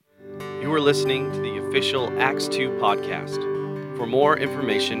You are listening to the official Acts 2 podcast. For more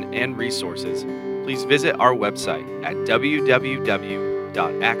information and resources, please visit our website at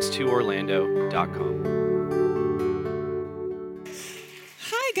www.acts2orlando.com.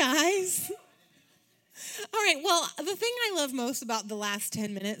 Hi, guys. All right, well, the thing I love most about the last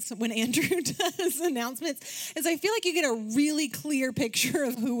 10 minutes when Andrew does announcements is I feel like you get a really clear picture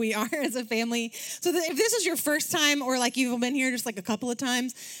of who we are as a family. So that if this is your first time or like you've been here just like a couple of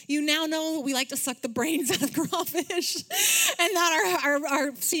times, you now know we like to suck the brains out of crawfish and that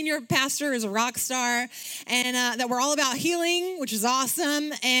our senior pastor is a rock star and that we're all about healing, which is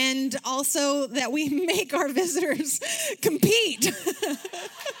awesome, and also that we make our visitors compete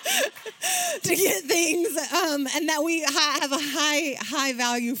to get things. And that we have a high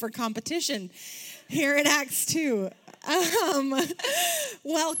value for competition here at Acts 2.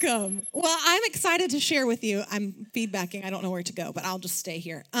 Welcome. Well, I'm excited to share with you. I'm feedbacking. I don't know where to go, but I'll just stay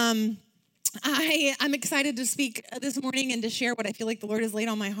here. I'm excited to speak this morning and to share what I feel like the Lord has laid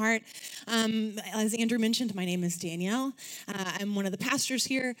on my heart. As Andrew mentioned, my name is Danielle. I'm one of the pastors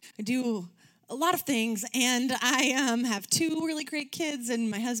here. I do a lot of things, and I have two really great kids,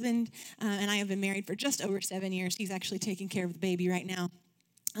 and my husband and I have been married for just over 7 years. He's actually taking care of the baby right now,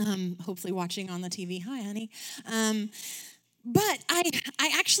 hopefully watching on the TV. Hi, honey. But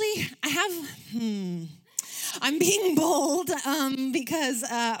I'm being bold because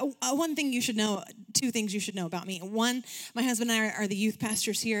one thing you should know, two things you should know about me. One, my husband and I are the youth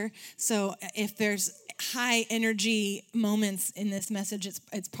pastors here, so if there's high energy moments in this message,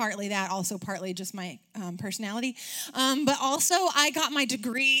 it's partly that, also partly just my personality. But also I got my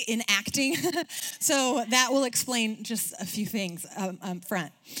degree in acting, so that will explain just a few things up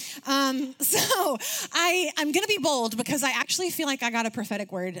front. So I'm going to be bold because I actually feel like I got a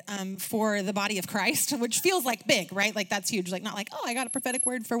prophetic word for the body of Christ, which feels like big, right? Like that's huge. Like not like, oh, I got a prophetic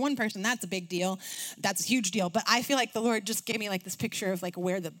word for one person. That's a big deal. That's a huge deal. But I feel like the Lord just gave me like this picture of like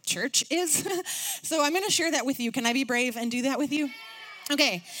where the church is. So I'm going to share that with you. Can I be brave and do that with you?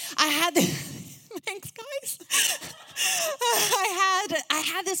 Okay. I had thanks, guys. I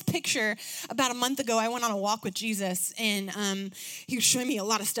had this picture about a month ago. I went on a walk with Jesus, and he was showing me a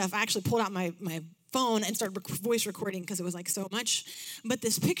lot of stuff. I actually pulled out my phone and started voice recording because it was like so much. But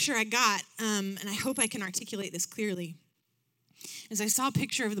this picture I got, and I hope I can articulate this clearly, is I saw a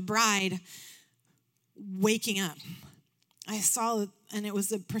picture of the bride waking up. I saw, and it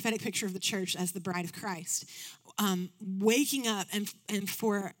was a prophetic picture of the church as the bride of Christ, waking up and in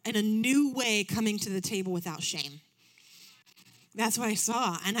a new way coming to the table without shame. That's what I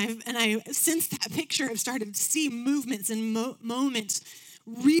saw, and I since that picture have started to see movements and moments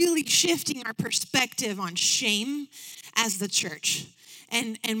really shifting our perspective on shame as the church,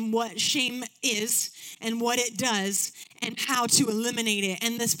 and what shame is and what it does and how to eliminate it.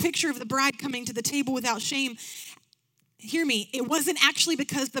 And this picture of the bride coming to the table without shame, hear me, it wasn't actually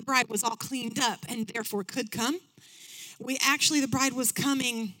because the bride was all cleaned up and therefore could come. The bride was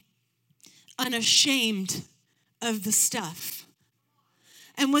coming unashamed of the stuff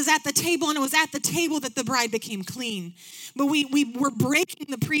and was at the table, and it was at the table that the bride became clean. But we were breaking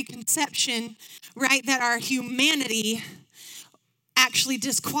the preconception, right, that our humanity actually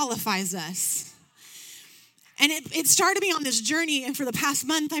disqualifies us. And it started me on this journey, and for the past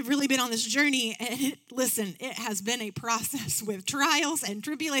month, I've really been on this journey. And it has been a process with trials and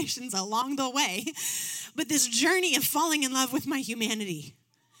tribulations along the way. But this journey of falling in love with my humanity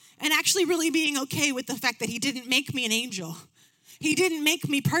and actually really being okay with the fact that he didn't make me an angel. He didn't make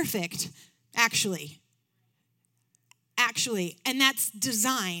me perfect, actually. And that's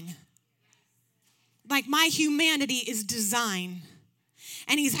design. Like my humanity is design.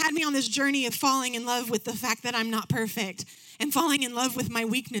 And he's had me on this journey of falling in love with the fact that I'm not perfect and falling in love with my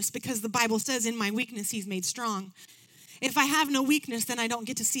weakness, because the Bible says in my weakness, he's made strong. If I have no weakness, then I don't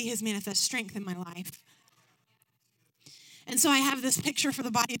get to see his manifest strength in my life. And so I have this picture for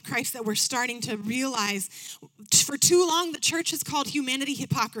the body of Christ that we're starting to realize. For too long, the church has called humanity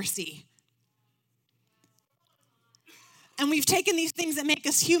hypocrisy. And we've taken these things that make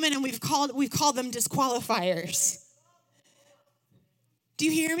us human and we've called them disqualifiers. Do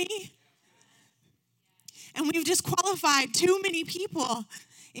you hear me? And we've disqualified too many people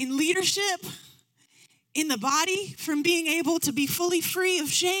in leadership, in the body, from being able to be fully free of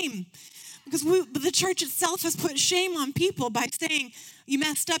shame. Because the church itself has put shame on people by saying, you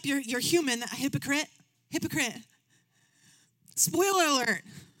messed up, you're human, hypocrite. Spoiler alert,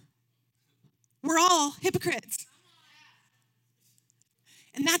 we're all hypocrites.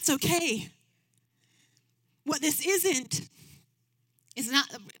 And that's okay. What this isn't, is not,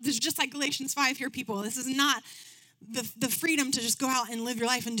 this is just like Galatians 5 here, people. This is not the freedom to just go out and live your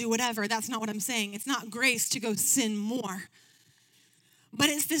life and do whatever. That's not what I'm saying. It's not grace to go sin more. But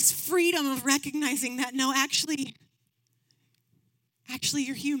it's this freedom of recognizing that, no, actually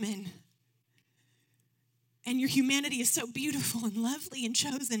you're human. And your humanity is so beautiful and lovely and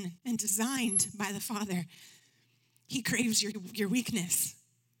chosen and designed by the Father. He craves your weakness.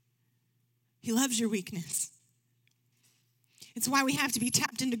 He loves your weakness. It's why we have to be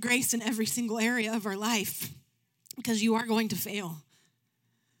tapped into grace in every single area of our life, because you are going to fail.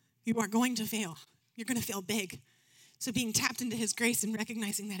 You are going to fail. You're going to fail big. So being tapped into his grace and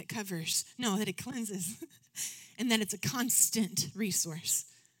recognizing that it covers, that it cleanses, and that it's a constant resource.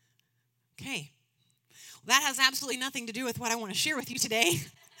 Okay. Well, that has absolutely nothing to do with what I want to share with you today.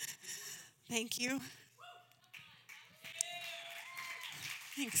 Thank you.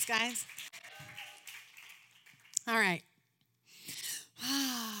 Thanks, guys. All right.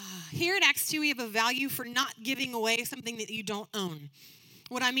 Here at Acts 2, we have a value for not giving away something that you don't own.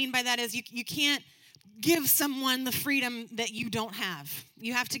 What I mean by that is you can't give someone the freedom that you don't have.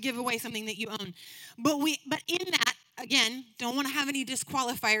 You have to give away something that you own. But in that, again, don't want to have any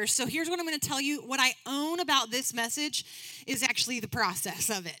disqualifiers. So here's what I'm going to tell you. What I own about this message is actually the process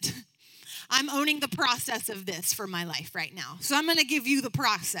of it. I'm owning the process of this for my life right now. So I'm going to give you the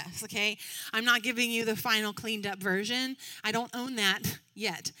process, okay? I'm not giving you the final cleaned up version. I don't own that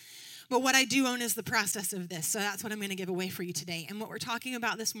yet. But what I do own is the process of this. So that's what I'm going to give away for you today. And what we're talking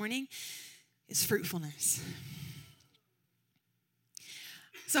about this morning is fruitfulness.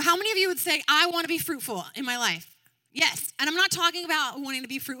 So how many of you would say, I want to be fruitful in my life? Yes. And I'm not talking about wanting to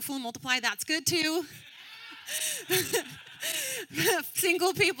be fruitful and multiply. That's good too.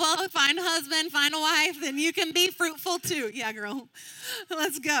 Single people, find a husband, find a wife, then you can be fruitful too. Yeah, girl.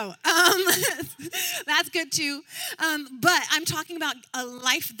 Let's go. That's good too. But I'm talking about a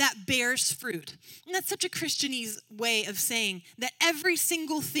life that bears fruit. And that's such a Christianese way of saying that every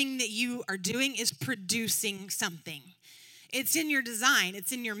single thing that you are doing is producing something. It's in your design.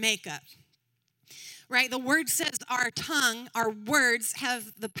 It's in your makeup. Right? The word says our tongue, our words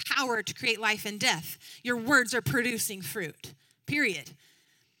have the power to create life and death. Your words are producing fruit, period.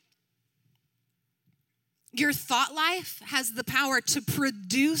 Your thought life has the power to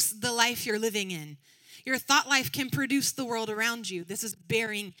produce the life you're living in. Your thought life can produce the world around you. This is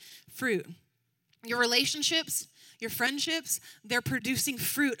bearing fruit. Your relationships, your friendships, they're producing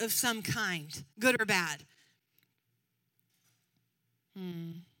fruit of some kind, good or bad.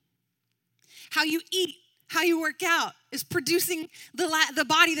 How you eat, how you work out is producing the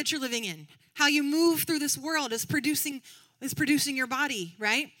body that you're living in. How you move through this world is producing your body,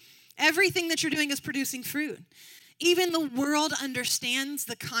 right? Everything that you're doing is producing fruit. Even the world understands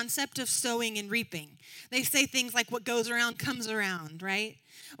the concept of sowing and reaping. They say things like what goes around comes around, right?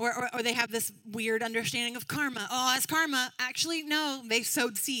 Or they have this weird understanding of karma. Oh, it's karma. Actually, no, they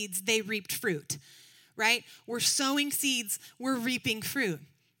sowed seeds, they reaped fruit, right? We're sowing seeds, we're reaping fruit.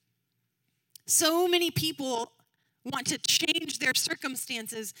 So many people want to change their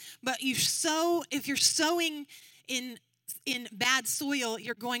circumstances, but if you're sowing in bad soil,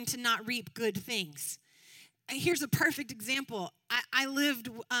 you're going to not reap good things. Here's a perfect example. I lived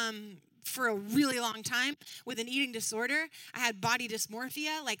for a really long time with an eating disorder. I had body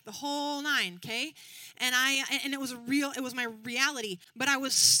dysmorphia, like the whole nine, okay? And it was my reality, but I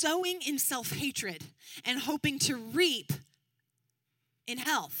was sowing in self-hatred and hoping to reap in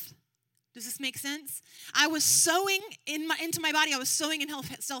health. Does this make sense? I was sowing into my body. I was sowing in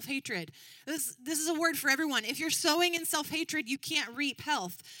self-hatred. This is a word for everyone. If you're sowing in self-hatred, you can't reap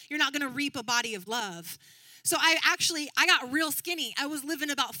health. You're not going to reap a body of love. So I got real skinny. I was living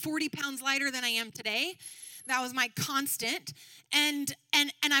about 40 pounds lighter than I am today. That was my constant.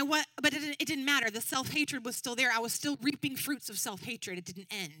 But it didn't matter. The self-hatred was still there. I was still reaping fruits of self-hatred. It didn't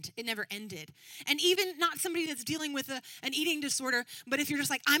end. It never ended. And even not somebody that's dealing with an eating disorder, but if you're just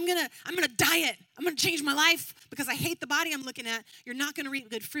like, I'm gonna diet, I'm gonna change my life because I hate the body I'm looking at, you're not gonna reap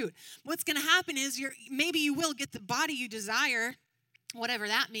good fruit. What's gonna happen is maybe you will get the body you desire, whatever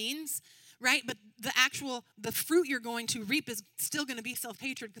that means, right? But the fruit you're going to reap is still gonna be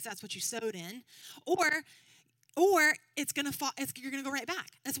self-hatred because that's what you sowed in. Or it's gonna fall. You're gonna go right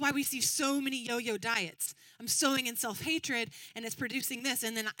back. That's why we see so many yo-yo diets. I'm sowing in self-hatred, and it's producing this,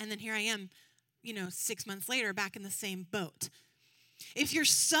 and then here I am, 6 months later, back in the same boat. If you're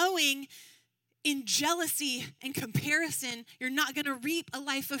sowing in jealousy and comparison, you're not gonna reap a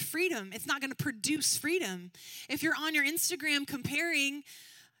life of freedom. It's not gonna produce freedom. If you're on your Instagram comparing,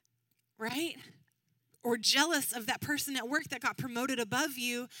 right? Or jealous of that person at work that got promoted above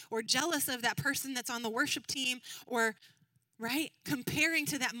you, or jealous of that person that's on the worship team, or right? Comparing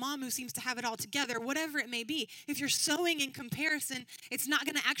to that mom who seems to have it all together, whatever it may be. If you're sowing in comparison, it's not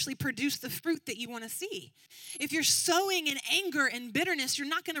going to actually produce the fruit that you want to see. If you're sowing in anger and bitterness, you're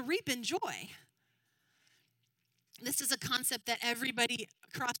not going to reap in joy. This is a concept that everybody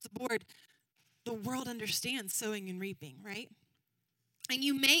across the board, the world understands sowing and reaping, right? And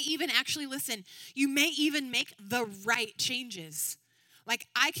you may even actually, listen, you may even make the right changes. Like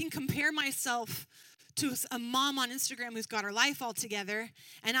I can compare myself to a mom on Instagram who's got her life all together,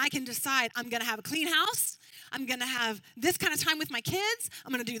 and I can decide I'm going to have a clean house, I'm going to have this kind of time with my kids,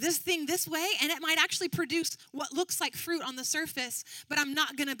 I'm going to do this thing this way, and it might actually produce what looks like fruit on the surface, but I'm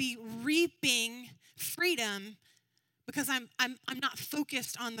not going to be reaping freedom because I'm not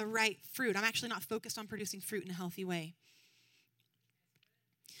focused on the right fruit. I'm actually not focused on producing fruit in a healthy way.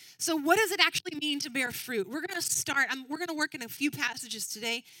 So what does it actually mean to bear fruit? We're going to work in a few passages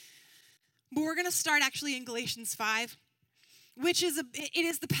today. But we're going to start actually in Galatians 5, which is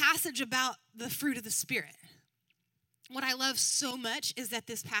the passage about the fruit of the Spirit. What I love so much is that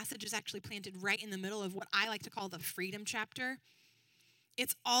this passage is actually planted right in the middle of what I like to call the freedom chapter.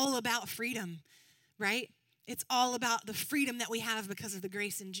 It's all about freedom, right? It's all about the freedom that we have because of the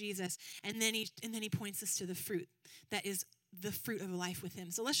grace in Jesus. And then he points us to the fruit that is the fruit of life with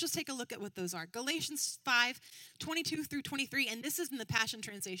him. So let's just take a look at what those are. Galatians 5, 22 through 23, and this is in the Passion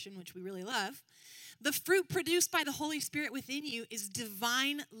Translation, which we really love. The fruit produced by the Holy Spirit within you is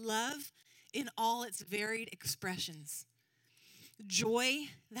divine love in all its varied expressions. Joy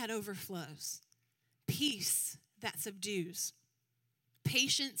that overflows, peace that subdues,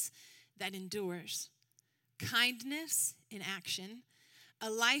 patience that endures, kindness in action, a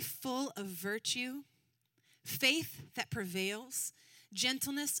life full of virtue, faith that prevails,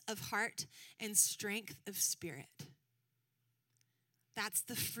 gentleness of heart, and strength of spirit. That's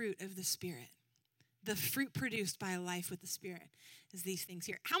the fruit of the Spirit. The fruit produced by a life with the Spirit is these things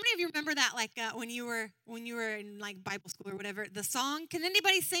here. How many of you remember that, like when you were in like Bible school or whatever? The song. Can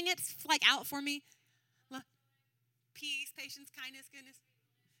anybody sing it like out for me? Peace, patience, kindness, goodness,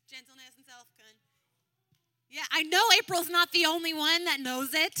 gentleness, and self-control. Yeah, I know April's not the only one that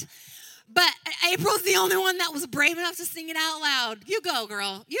knows it. But April's the only one that was brave enough to sing it out loud. You go,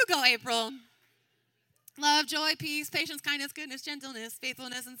 girl. You go, April. Love, joy, peace, patience, kindness, goodness, gentleness,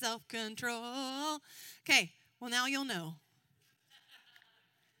 faithfulness, and self-control. Okay, well, now you'll know.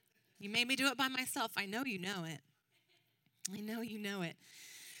 You made me do it by myself. I know you know it. I know you know it.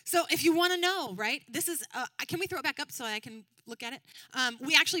 So if you want to know, right, this is, can we throw it back up so I can look at it?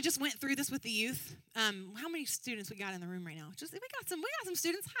 We actually just went through this with the youth. How many students we got in the room right now? We got some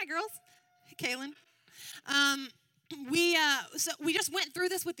students. Hi, girls. Hey, Kaylin. So we just went through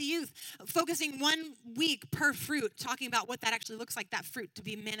this with the youth, focusing 1 week per fruit, talking about what that actually looks like, that fruit to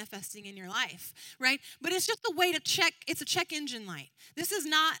be manifesting in your life, right? But it's just a way to check. It's a check engine light. This is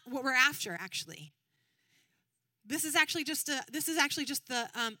not what we're after, actually. This is actually just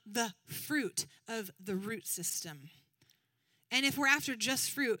the fruit of the root system. And if we're after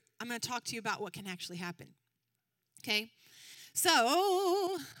just fruit, I'm going to talk to you about what can actually happen. Okay?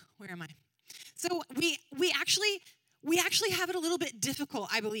 So, where am I? So we actually have it a little bit difficult,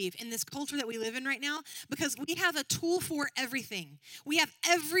 I believe, in this culture that we live in right now, because we have a tool for everything. We have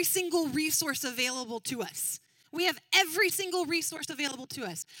every single resource available to us. We have every single resource available to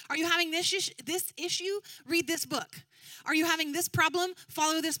us. Are you having this issue? Read this book. Are you having this problem?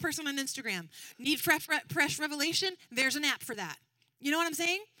 Follow this person on Instagram. Need fresh revelation? There's an app for that. You know what I'm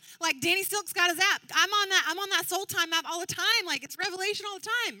saying? Like Danny Silk's got his app. I'm on that Soul Time app all the time. Like it's revelation all the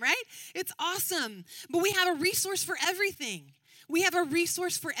time, right? It's awesome. But we have a resource for everything. We have a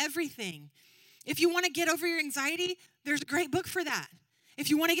resource for everything. If you want to get over your anxiety, there's a great book for that. If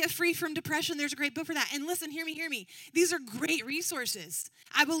you want to get free from depression, there's a great book for that. And listen, hear me. These are great resources.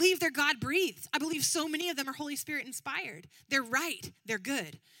 I believe they're God-breathed. I believe so many of them are Holy Spirit inspired. They're right. They're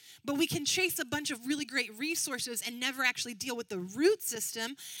good. But we can chase a bunch of really great resources and never actually deal with the root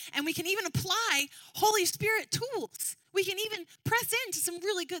system. And we can even apply Holy Spirit tools. We can even press into some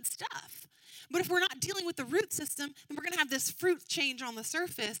really good stuff. But if we're not dealing with the root system, then we're going to have this fruit change on the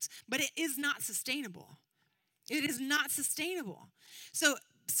surface, but it is not sustainable. It is not sustainable. So,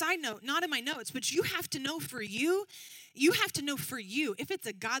 side note, not in my notes, but you have to know for you if it's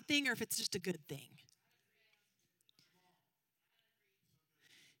a God thing or if it's just a good thing.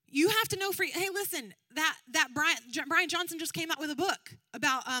 You have to know hey, listen, that Brian Johnson just came out with a book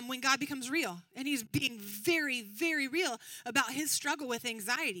about when God becomes real. And he's being very, very real about his struggle with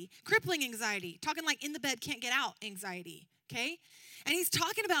anxiety, crippling anxiety, talking like in the bed, can't get out anxiety, okay? And he's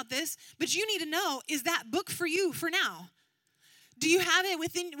talking about this, but you need to know, is that book for you for now? Do you have it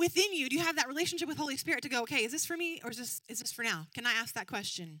within you? Do you have that relationship with Holy Spirit to go, okay, is this for me or is this for now? Can I ask that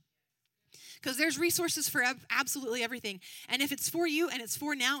question? Because there's resources for absolutely everything. And if it's for you and it's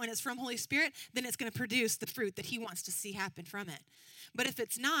for now and it's from Holy Spirit, then it's going to produce the fruit that he wants to see happen from it. But if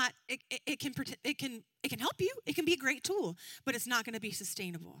it's not, it can help you. It can be a great tool, but it's not going to be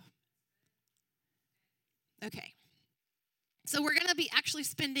sustainable. Okay. So we're going to be actually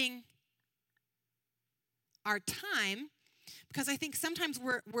spending our time, because I think sometimes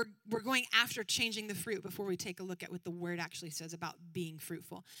we're going after changing the fruit before we take a look at what the word actually says about being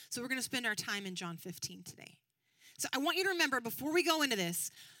fruitful. So we're going to spend our time in John 15 today. So I want you to remember, before we go into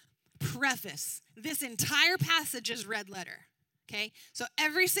this, preface, this entire passage is red letter, okay? So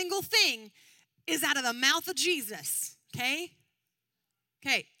every single thing is out of the mouth of Jesus, okay?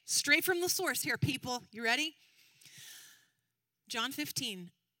 Okay, straight from the source here, people. You ready? John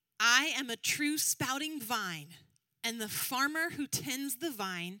 15, I am a true sprouting vine, and the farmer who tends the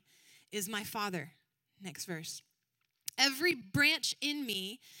vine is my Father. Next verse. Every branch in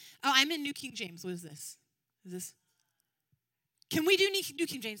me. Oh, I'm in New King James. What is this? Can we do New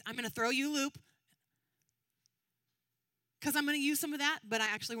King James? I'm going to throw you a loop because I'm going to use some of that, but I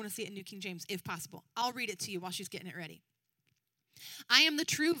actually want to see it in New King James if possible. I'll read it to you while she's getting it ready. I am the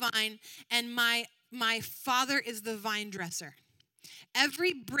true vine, and my Father is the vine dresser.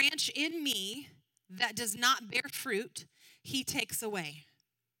 Every branch in me that does not bear fruit, he takes away.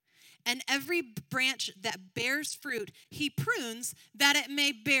 And every branch that bears fruit, he prunes that it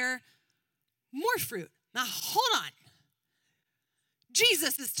may bear more fruit. Now, hold on.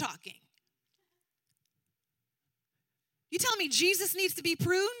 Jesus is talking. You tell me Jesus needs to be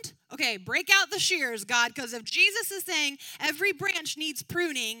pruned? Okay, break out the shears, God, because if Jesus is saying every branch needs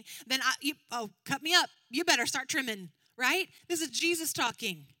pruning, then cut me up. You better start trimming, right? This is Jesus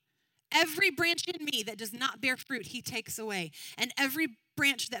talking. Every branch in me that does not bear fruit, he takes away. And every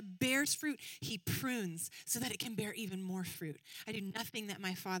branch that bears fruit, he prunes so that it can bear even more fruit. I do nothing that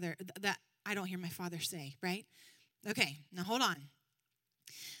I don't hear my Father say, right? Okay, now hold on.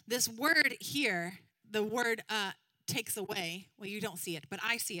 This word here, the word takes away, well, you don't see it, but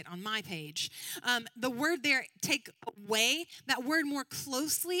I see it on my page. The word there, take away, that word more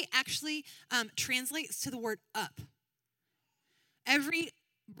closely actually translates to the word up. Every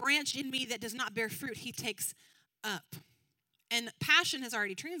branch in me that does not bear fruit, he takes up. And Passion has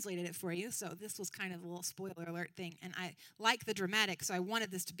already translated it for you, so this was kind of a little spoiler alert thing. And I like the dramatic, so I wanted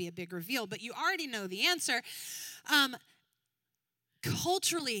this to be a big reveal, but you already know the answer.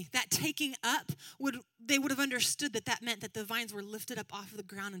 Culturally, that taking up, they would have understood that meant that the vines were lifted up off of the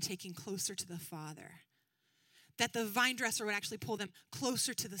ground and taken closer to the Father. That the vine dresser would actually pull them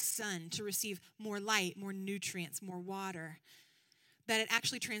closer to the sun to receive more light, more nutrients, more water. That it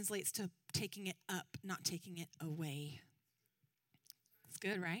actually translates to taking it up, not taking it away. It's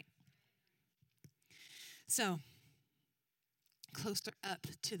good, right? So, closer up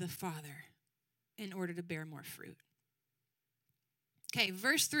to the Father in order to bear more fruit. Okay,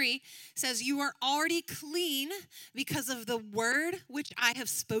 verse 3 says, you are already clean because of the word which I have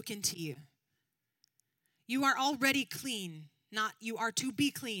spoken to you. You are already clean, not you are to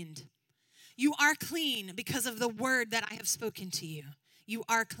be cleaned. You are clean because of the word that I have spoken to you. You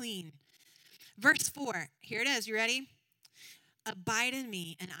are clean. Verse 4, here it is. You ready? Abide in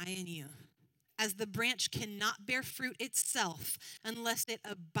me and I in you. As the branch cannot bear fruit itself unless it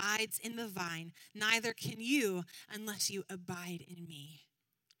abides in the vine, neither can you unless you abide in me.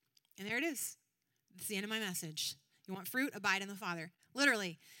 And there it is. That's the end of my message. You want fruit? Abide in the Father.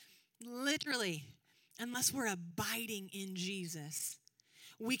 Literally. Unless we're abiding in Jesus,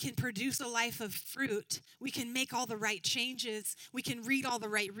 we can produce a life of fruit. We can make all the right changes. We can read all the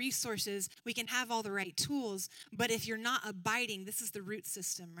right resources. We can have all the right tools. But if you're not abiding, this is the root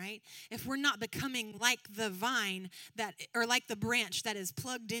system, right? If we're not becoming like the vine or like the branch that is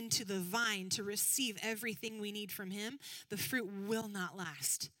plugged into the vine to receive everything we need from him, the fruit will not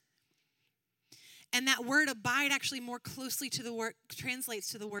last. And that word abide actually more closely to the word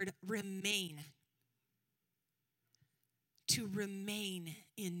translates to the word remain. To remain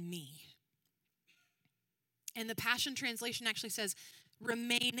in me. And the Passion Translation actually says,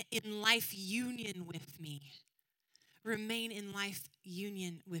 remain in life union with me. Remain in life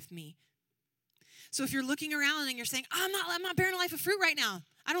union with me. So if you're looking around and you're saying, I'm not bearing a life of fruit right now.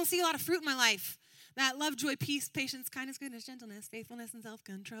 I don't see a lot of fruit in my life. That love, joy, peace, patience, kindness, goodness, gentleness, faithfulness, and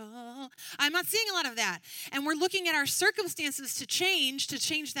self-control. I'm not seeing a lot of that. And we're looking at our circumstances to change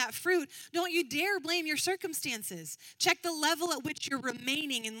that fruit. Don't you dare blame your circumstances. Check the level at which you're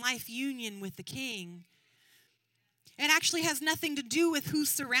remaining in life union with the King. It actually has nothing to do with who's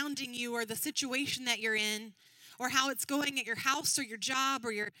surrounding you or the situation that you're in or how it's going at your house or your job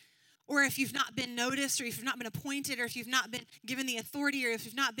or if you've not been noticed, or if you've not been appointed, or if you've not been given the authority, or if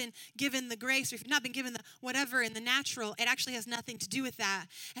you've not been given the grace, or if you've not been given the whatever in the natural, it actually has nothing to do with that.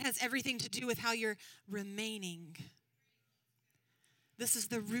 It has everything to do with how you're remaining. This is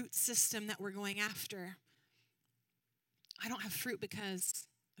the root system that we're going after. I don't have fruit because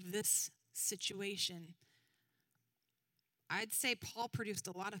of this situation. I'd say Paul produced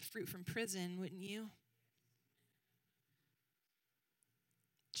a lot of fruit from prison, wouldn't you?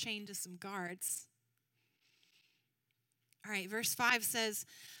 Chained to some guards. All right, verse 5 says,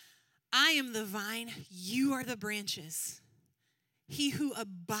 I am the vine, you are the branches. He who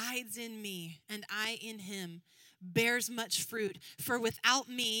abides in me and I in him bears much fruit, for without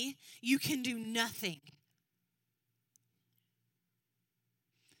me you can do nothing.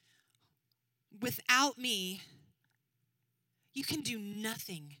 Without me, you can do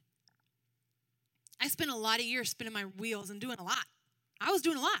nothing. I spent a lot of years spinning my wheels and doing a lot. I was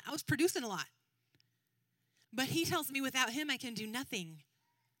doing a lot. I was producing a lot. But he tells me without him, I can do nothing.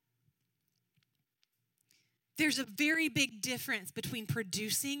 There's a very big difference between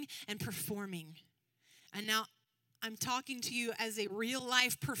producing and performing. And now I'm talking to you as a real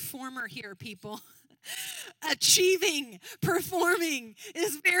life performer here, people. Achieving, performing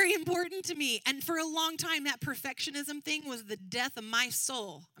is very important to me. And for a long time, that perfectionism thing was the death of my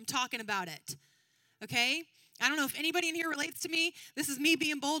soul. I'm talking about it. Okay? I don't know if anybody in here relates to me. This is me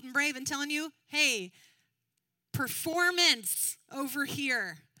being bold and brave and telling you, hey, performance over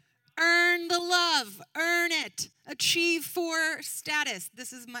here. Earn the love. Earn it. Achieve for status.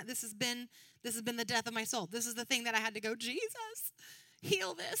 This has been the death of my soul. This is the thing that I had to go, Jesus,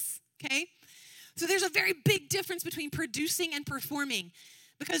 heal this. Okay? So there's a very big difference between producing and performing,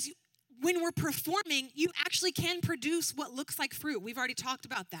 because when we're performing, you actually can produce what looks like fruit. We've already talked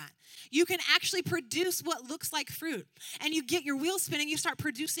about that. You can actually produce what looks like fruit. And you get your wheels spinning, you start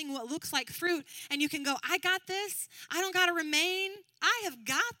producing what looks like fruit, and you can go, I got this. I don't got to remain. I have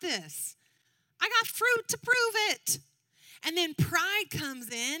got this. I got fruit to prove it. And then pride comes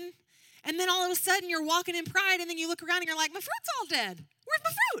in, and then all of a sudden you're walking in pride, and then you look around and you're like, my fruit's all dead. Where's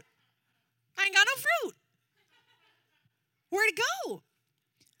my fruit? I ain't got no fruit. Where'd it go?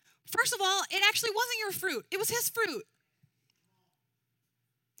 First of all, it actually wasn't your fruit. It was his fruit.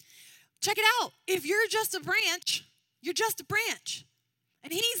 Check it out. If you're just a branch, you're just a branch.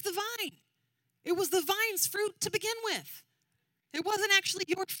 And he's the vine. It was the vine's fruit to begin with. It wasn't actually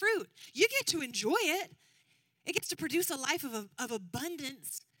your fruit. You get to enjoy it. It gets to produce a life of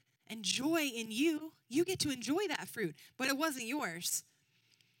abundance and joy in you. You get to enjoy that fruit, but it wasn't yours.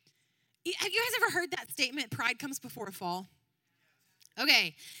 Have you guys ever heard that statement, pride comes before a fall?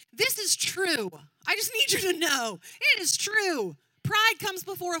 Okay, this is true. I just need you to know. It is true. Pride comes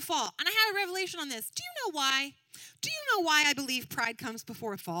before a fall. And I had a revelation on this. Do you know why? Do you know why I believe pride comes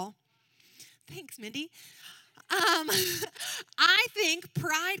before a fall? Thanks, Mindy. I think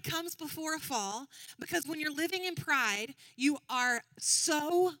pride comes before a fall because when you're living in pride, you are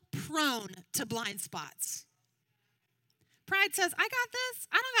so prone to blind spots. Pride says, I got this.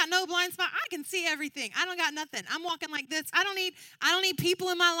 I don't got no blind spot. I can see everything. I don't got nothing. I'm walking like this. I don't need people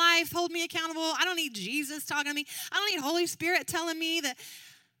in my life hold me accountable. I don't need Jesus talking to me. I don't need Holy Spirit telling me that.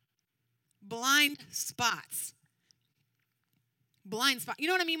 Blind spots. Blind spot. You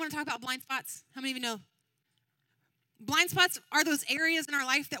know what I mean when I talk about blind spots? How many of you know? Blind spots are those areas in our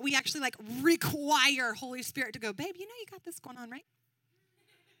life that we actually require Holy Spirit to go, babe, you know you got this going on, right?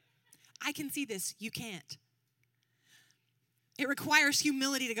 I can see this. You can't. It requires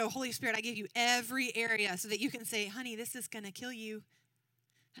humility to go, Holy Spirit, I give you every area so that you can say, honey, this is going to kill you.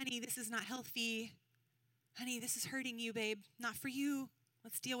 Honey, this is not healthy. Honey, this is hurting you, babe. Not for you.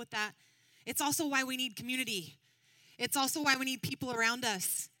 Let's deal with that. It's also why we need community. It's also why we need people around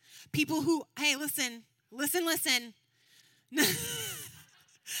us. People who, hey, listen.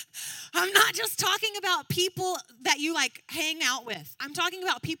 I'm not just talking about people that you hang out with. I'm talking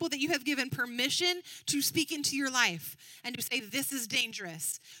about people that you have given permission to speak into your life and to say, this is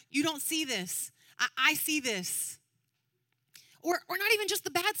dangerous. You don't see this. I see this. Or not even just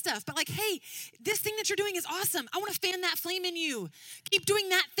the bad stuff, but hey, this thing that you're doing is awesome. I want to fan that flame in you. Keep doing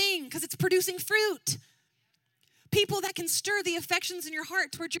that thing because it's producing fruit. People that can stir the affections in your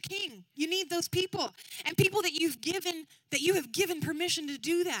heart towards your King. You need those people. And people that you have given permission to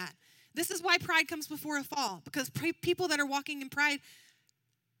do that. This is why pride comes before a fall. Because people that are walking in pride,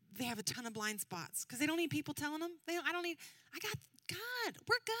 they have a ton of blind spots. Because they don't need people telling them. I got God.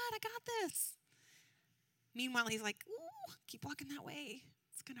 We're good. I got this. Meanwhile, he's like, ooh, keep walking that way.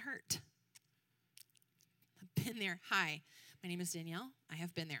 It's going to hurt. I've been there. Hi, my name is Danielle. I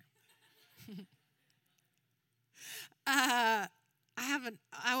have been there. I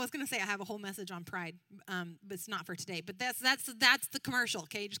was going to say I have a whole message on pride, but it's not for today. But that's the commercial,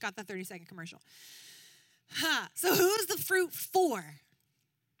 okay? You just got the 30-second commercial. So who is the fruit for?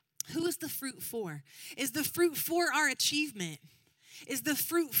 Who is the fruit for? Is the fruit for our achievement? Is the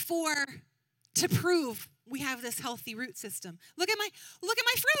fruit for to prove we have this healthy root system? Look at my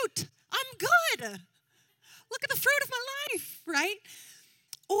fruit. I'm good. Look at the fruit of my life, right?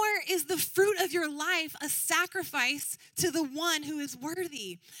 Or is the fruit of your life a sacrifice to the one who is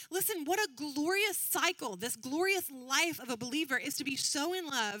worthy? Listen, what a glorious cycle. This glorious life of a believer is to be so in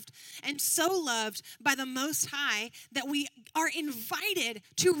loved and so loved by the Most High that we are invited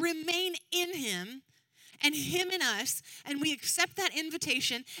to remain in Him and Him in us, and we accept that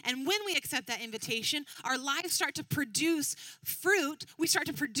invitation. And when we accept that invitation, our lives start to produce fruit. We start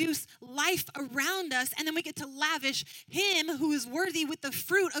to produce life around us, and then we get to lavish Him who is worthy with the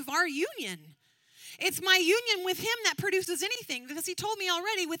fruit of our union. It's my union with Him that produces anything, because He told me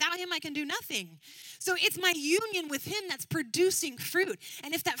already, without Him I can do nothing. So it's my union with Him that's producing fruit.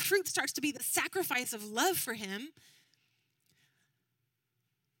 And if that fruit starts to be the sacrifice of love for Him,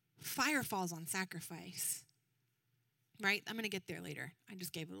 fire falls on sacrifice, right? I'm going to get there later. I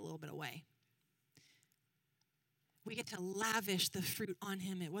just gave it a little bit away. We get to lavish the fruit on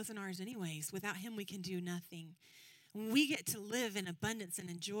Him. It wasn't ours anyways. Without Him, we can do nothing. We get to live in abundance and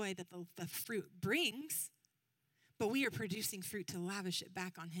enjoy that the fruit brings, but we are producing fruit to lavish it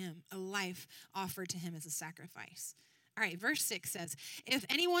back on Him, a life offered to Him as a sacrifice. All right, verse 6 says, if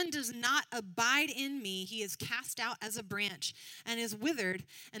anyone does not abide in me, he is cast out as a branch and is withered,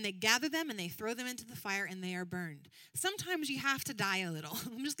 and they gather them and they throw them into the fire and they are burned. Sometimes you have to die a little.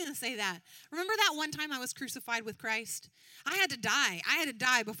 I'm just going to say that. Remember that one time I was crucified with Christ? I had to die. I had to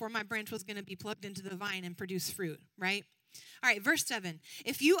die before my branch was going to be plugged into the vine and produce fruit, right? All right, verse 7.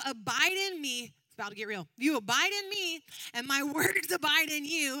 If you abide in me, it's about to get real. If you abide in me and my words abide in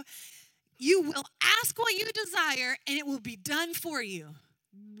you, you will ask what you desire, and it will be done for you.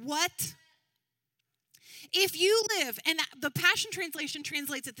 What? If you live, and the Passion Translation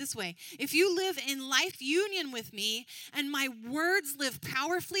translates it this way, if you live in life union with me, and my words live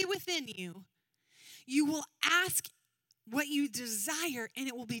powerfully within you, you will ask what you desire, and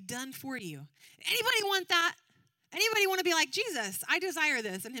it will be done for you. Anybody want that? Anybody want to be like, Jesus, I desire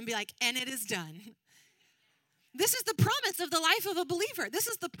this, and Him be like, and it is done. This is the promise of the life of a believer. This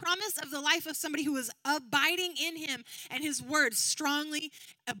is the promise of the life of somebody who is abiding in Him and His word strongly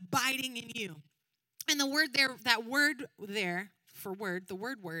abiding in you. And the word there, that word there for word, the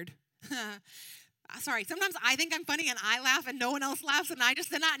word, sorry, sometimes I think I'm funny and I laugh and no one else laughs and I just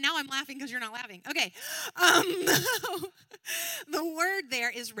said that. Now I'm laughing because you're not laughing. Okay. The word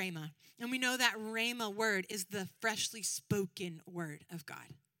there is rhema. And we know that rhema word is the freshly spoken word of God.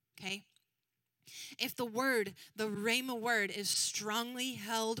 Okay. If the word, the rhema word, is strongly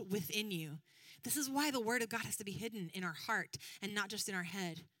held within you, this is why the word of God has to be hidden in our heart and not just in our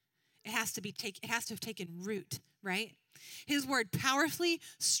head. It has to have taken root, right? His word powerfully,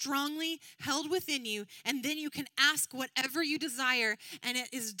 strongly held within you, and then you can ask whatever you desire, and it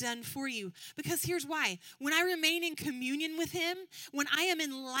is done for you. Because here's why. When I remain in communion with Him, when I am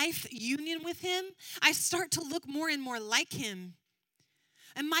in life union with Him, I start to look more and more like Him.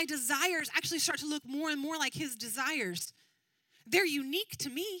 And my desires actually start to look more and more like His desires. They're unique to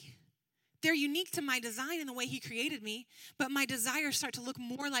me. They're unique to my design and the way He created me. But my desires start to look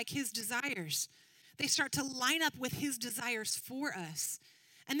more like His desires. They start to line up with His desires for us.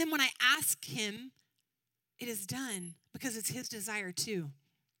 And then when I ask Him, it is done because it's His desire too.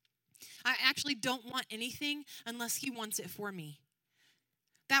 I actually don't want anything unless He wants it for me.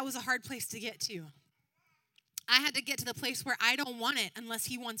 That was a hard place to get to. I had to get to the place where I don't want it unless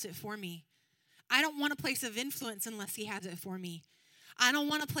He wants it for me. I don't want a place of influence unless He has it for me. I don't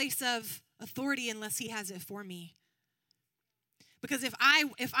want a place of authority unless He has it for me. Because if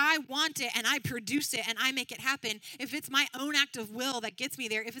I want it and I produce it and I make it happen, if it's my own act of will that gets me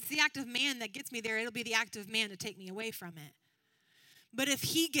there, if it's the act of man that gets me there, it'll be the act of man to take me away from it. But if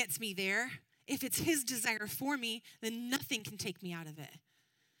He gets me there, if it's His desire for me, then nothing can take me out of it.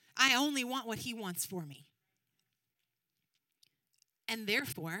 I only want what He wants for me. And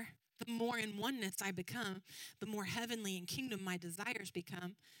therefore, the more in oneness I become, the more heavenly and kingdom my desires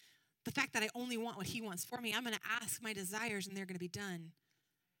become. The fact that I only want what He wants for me, I'm going to ask my desires and they're going to be done.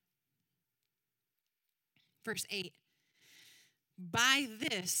 Verse 8, by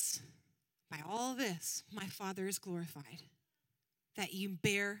all this, my Father is glorified, that you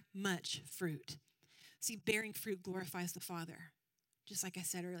bear much fruit. See, bearing fruit glorifies the Father. Just like I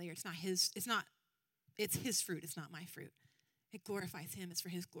said earlier, it's His fruit, it's not my fruit. It glorifies Him. It's for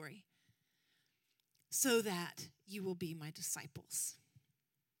His glory. so that you will be my disciples.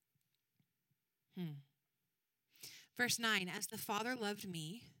 Verse 9, as the Father loved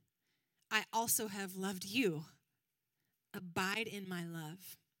me, I also have loved you. Abide in my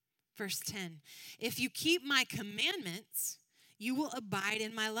love. Verse 10, if you keep my commandments, you will abide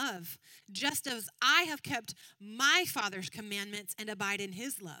in my love, just as I have kept my Father's commandments and abide in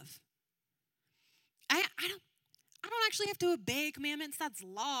his love. I don't actually have to obey commandments. That's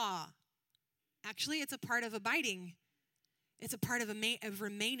law. Actually, it's a part of abiding. It's a part of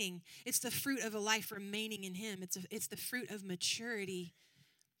remaining. It's the fruit of a life remaining in him. It's the fruit of maturity,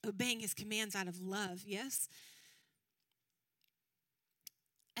 obeying his commands out of love, yes?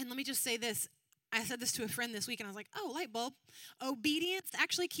 And let me just say this. I said this to a friend this week, and I was like, oh, light bulb. Obedience,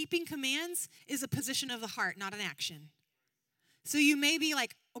 actually keeping commands, is a position of the heart, not an action. So you may be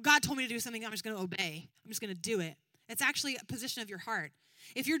like, oh, God told me to do something, I'm just going to obey. I'm just going to do it. It's actually a position of your heart.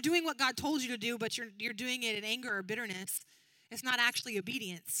 If you're doing what God told you to do, but you're doing it in anger or bitterness, it's not actually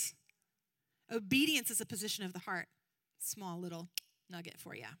obedience. Obedience is a position of the heart. Small little nugget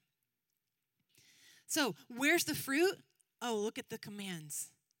for you. So where's the fruit? Oh, look at the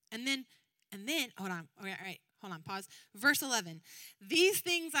commands. And then, hold on. All right, hold on, pause. Verse 11. These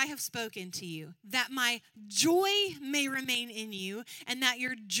things I have spoken to you, that my joy may remain in you, and that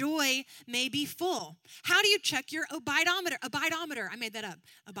your joy may be full. How do you check your abidometer? Abidometer. I made that up.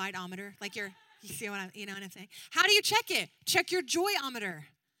 Abidometer. Like you see what I'm saying? How do you check it? Check your joyometer.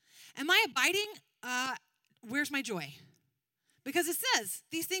 Am I abiding? Where's my joy? Because it says,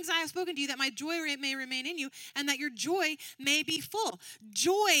 these things I have spoken to you, that my joy may remain in you, and that your joy may be full.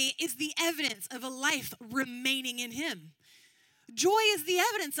 Joy is the evidence of a life remaining in him. Joy is the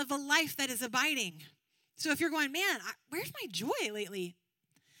evidence of a life that is abiding. So if you're going, man, where's my joy lately?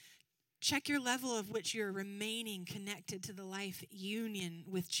 Check your level of which you're remaining connected to the life union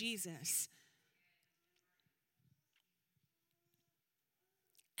with Jesus.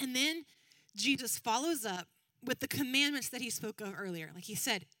 And then Jesus follows up with the commandments that he spoke of earlier. Like he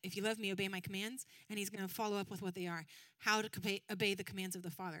said, if you love me, obey my commands. And he's going to follow up with what they are. How to obey the commands of the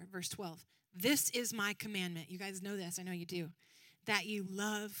Father. Verse 12. This is my commandment. You guys know this. I know you do. That you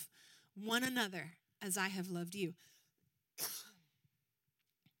love one another as I have loved you.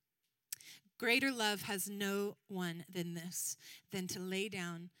 Greater love has no one than this, than to lay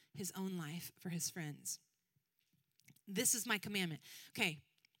down his own life for his friends. This is my commandment. Okay.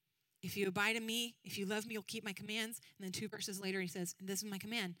 If you abide in me, if you love me, you'll keep my commands. And then 2 verses later, he says, and this is my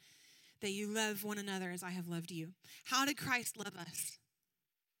command, that you love one another as I have loved you. How did Christ love us?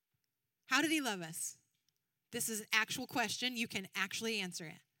 How did he love us? This is an actual question. You can actually answer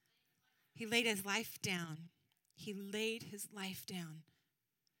it. He laid his life down. He laid his life down.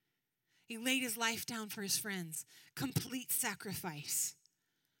 He laid his life down for his friends. Complete sacrifice.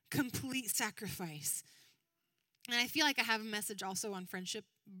 Complete sacrifice. And I feel like I have a message also on friendship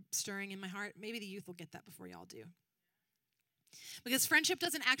stirring in my heart. Maybe the youth will get that before y'all do. Because friendship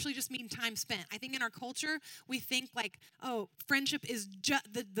doesn't actually just mean time spent. I think in our culture, we think like, oh, friendship is just,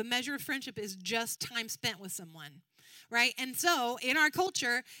 the measure of friendship is just time spent with someone, right? And so in our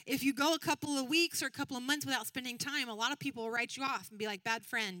culture, if you go a couple of weeks or a couple of months without spending time, a lot of people will write you off and be like, bad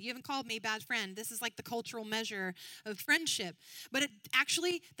friend. You haven't called me bad friend. This is like the cultural measure of friendship. But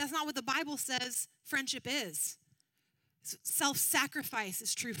that's not what the Bible says friendship is. Self-sacrifice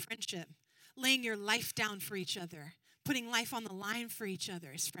is true friendship. Laying your life down for each other. Putting life on the line for each other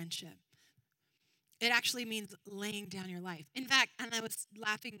is friendship. It actually means laying down your life. In fact, and I was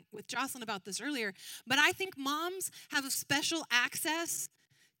laughing with Jocelyn about this earlier, but I think moms have a special access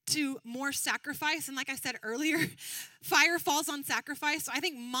to more sacrifice. And like I said earlier, fire falls on sacrifice. So I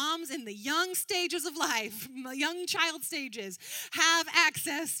think moms in the young stages of life, young child stages, have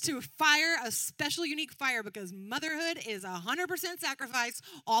access to fire, a special unique fire, because motherhood is 100% sacrifice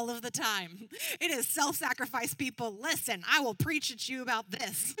all of the time. It is self-sacrifice, people. Listen, I will preach at you about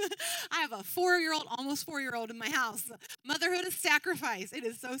this. I have a 4-year-old, almost 4-year-old in my house. Motherhood is sacrifice. It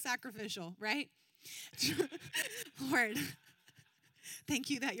is so sacrificial, right? Lord, thank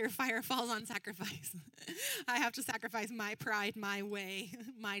you that your fire falls on sacrifice. I have to sacrifice my pride, my way,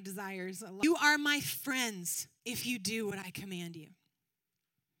 my desires. You are my friends if you do what I command you.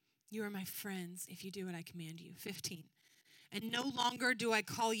 You are my friends if you do what I command you. 15. And no longer do I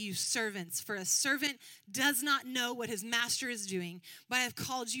call you servants, for a servant does not know what his master is doing, but I have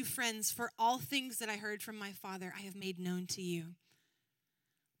called you friends, for all things that I heard from my Father I have made known to you.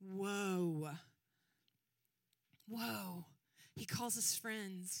 Whoa. Whoa. He calls us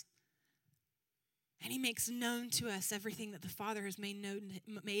friends. And he makes known to us everything that the Father has made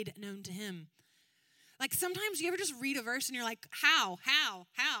known to him. Like sometimes you ever just read a verse and you're like, how,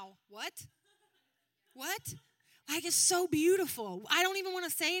 what? What? Like, it's so beautiful. I don't even want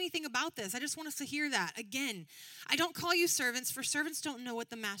to say anything about this. I just want us to hear that. Again, I don't call you servants, for servants don't know what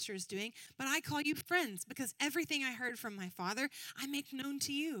the master is doing, but I call you friends, because everything I heard from my Father, I make known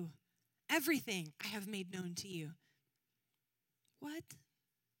to you. Everything I have made known to you. What?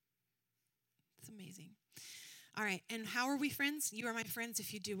 It's amazing. All right, and how are we friends? You are my friends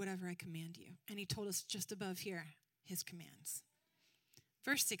if you do whatever I command you. And he told us just above here his commands.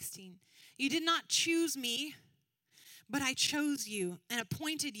 Verse 16, you did not choose me, but I chose you and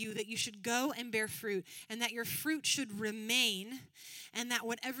appointed you that you should go and bear fruit, and that your fruit should remain, and that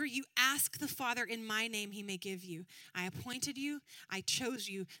whatever you ask the Father in my name, he may give you. I appointed you, I chose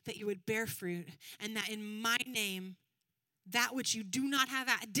you, that you would bear fruit, and that in my name, that which you did not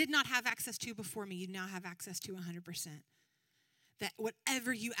have access to before me, you now have access to 100%. That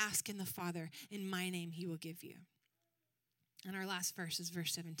whatever you ask in the Father, in my name, he will give you. And our last verse is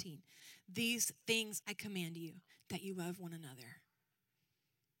verse 17. These things I command you, that you love one another.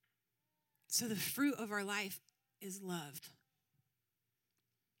 So the fruit of our life is love.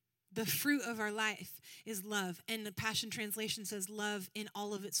 The fruit of our life is love. And the Passion Translation says love in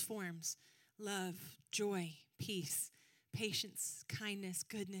all of its forms. Love, joy, peace, patience, kindness,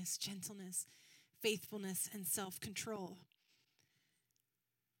 goodness, gentleness, faithfulness, and self-control.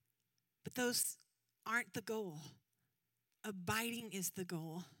 But those aren't the goal. Abiding is the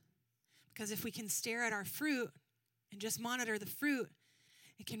goal. Because if we can stare at our fruit and just monitor the fruit,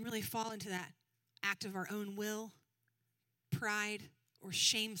 it can really fall into that act of our own will, pride, or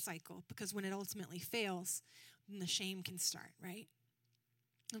shame cycle. Because when it ultimately fails, then the shame can start, right?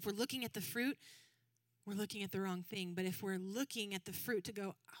 If we're looking at the fruit, we're looking at the wrong thing. But if we're looking at the fruit to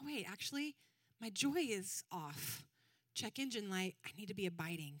go, oh wait, actually, my joy is off. Check engine light, I need to be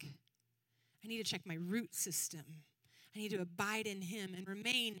abiding. I need to check my root system. I need to abide in him and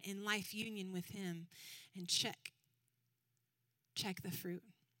remain in life union with him and check the fruit.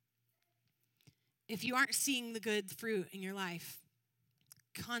 If you aren't seeing the good fruit in your life,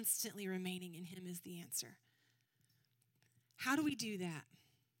 constantly remaining in him is the answer. How do we do that?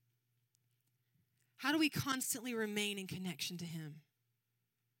 How do we constantly remain in connection to him?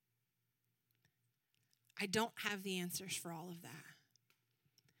 I don't have the answers for all of that.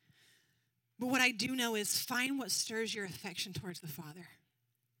 But what I do know is find what stirs your affection towards the Father.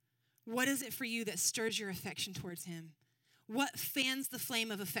 What is it for you that stirs your affection towards him? What fans the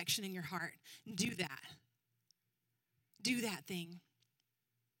flame of affection in your heart? Do that. Do that thing.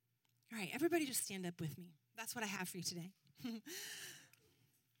 All right, everybody just stand up with me. That's what I have for you today.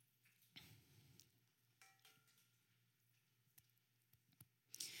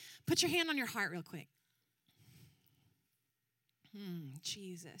 Put your hand on your heart real quick.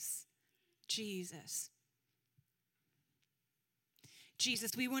 Jesus. Jesus.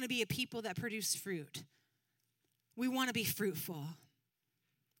 Jesus, we want to be a people that produce fruit. We want to be fruitful.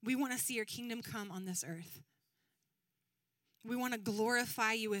 We want to see your kingdom come on this earth. We want to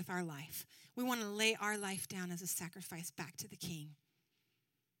glorify you with our life. We want to lay our life down as a sacrifice back to the King.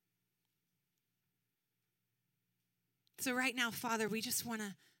 So right now, Father, we just want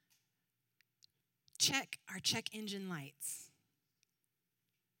to check our check engine lights.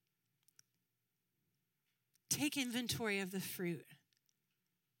 Take inventory of the fruit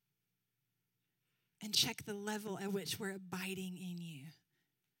and check the level at which we're abiding in you,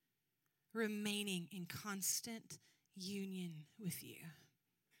 remaining in constant union with you,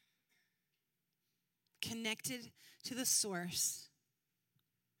 connected to the source,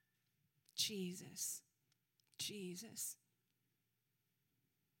 Jesus, Jesus.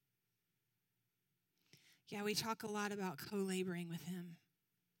 Yeah, we talk a lot about co-laboring with him.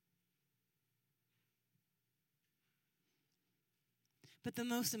 But the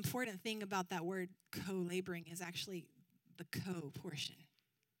most important thing about that word co-laboring is actually the co portion.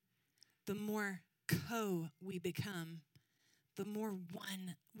 The more co we become, the more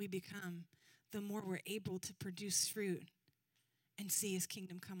one we become, the more we're able to produce fruit and see his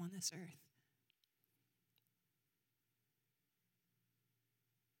kingdom come on this earth.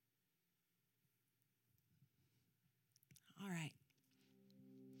 All right.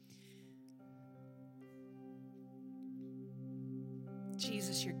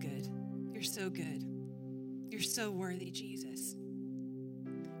 Jesus, you're good. You're so good. You're so worthy, Jesus.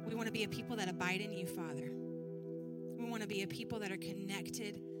 We want to be a people that abide in you, Father. We want to be a people that are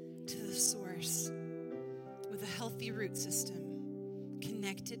connected to the source with a healthy root system,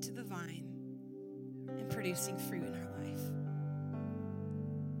 connected to the vine and producing fruit in our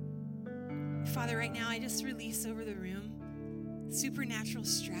life. Father, right now I just release over the room supernatural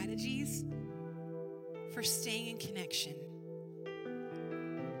strategies for staying in connection.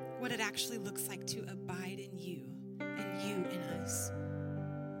 what it actually looks like to abide in you and you in us.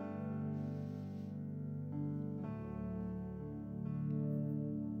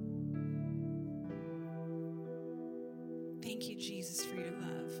 Thank you, Jesus, for your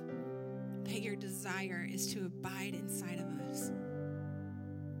love. That your desire is to abide inside of us.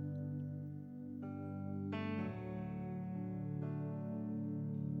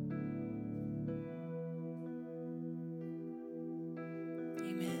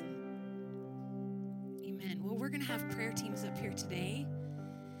 We're going to have prayer teams up here today.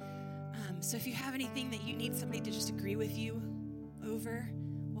 So if you have anything that you need somebody to just agree with you over,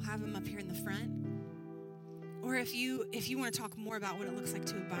 we'll have them up here in the front. Or if you want to talk more about what it looks like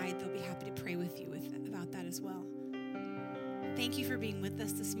to abide, they'll be happy to pray with you about that as well. Thank you for being with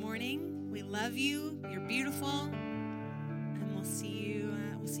us this morning. We love you. You're beautiful. And we'll see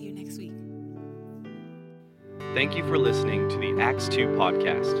you next week. Thank you for listening to the Acts 2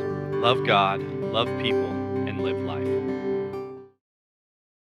 podcast. Love God, love people, and live life.